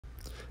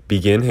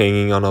Begin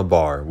hanging on a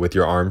bar with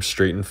your arms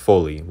straightened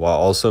fully while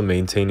also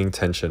maintaining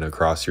tension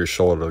across your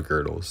shoulder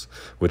girdles,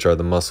 which are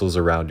the muscles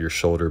around your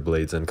shoulder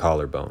blades and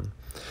collarbone.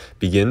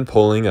 Begin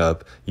pulling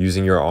up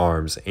using your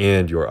arms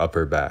and your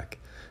upper back.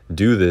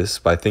 Do this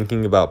by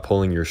thinking about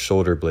pulling your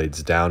shoulder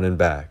blades down and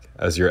back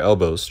as your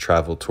elbows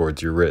travel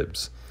towards your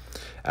ribs.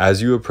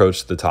 As you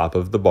approach the top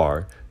of the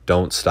bar,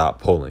 don't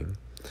stop pulling.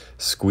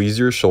 Squeeze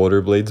your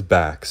shoulder blades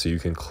back so you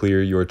can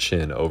clear your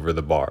chin over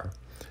the bar.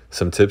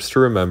 Some tips to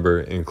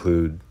remember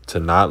include to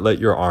not let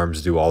your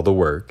arms do all the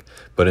work,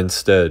 but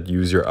instead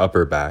use your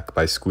upper back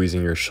by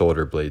squeezing your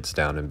shoulder blades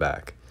down and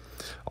back.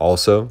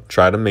 Also,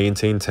 try to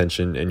maintain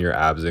tension in your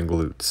abs and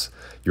glutes.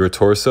 Your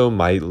torso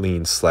might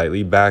lean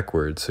slightly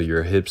backward so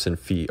your hips and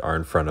feet are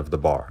in front of the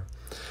bar.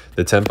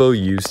 The tempo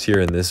used here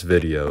in this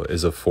video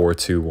is a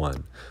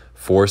 4-2-1.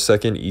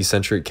 4-second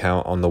eccentric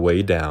count on the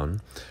way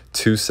down,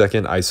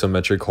 2-second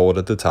isometric hold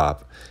at the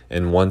top,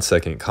 and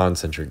 1-second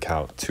concentric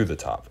count to the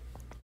top.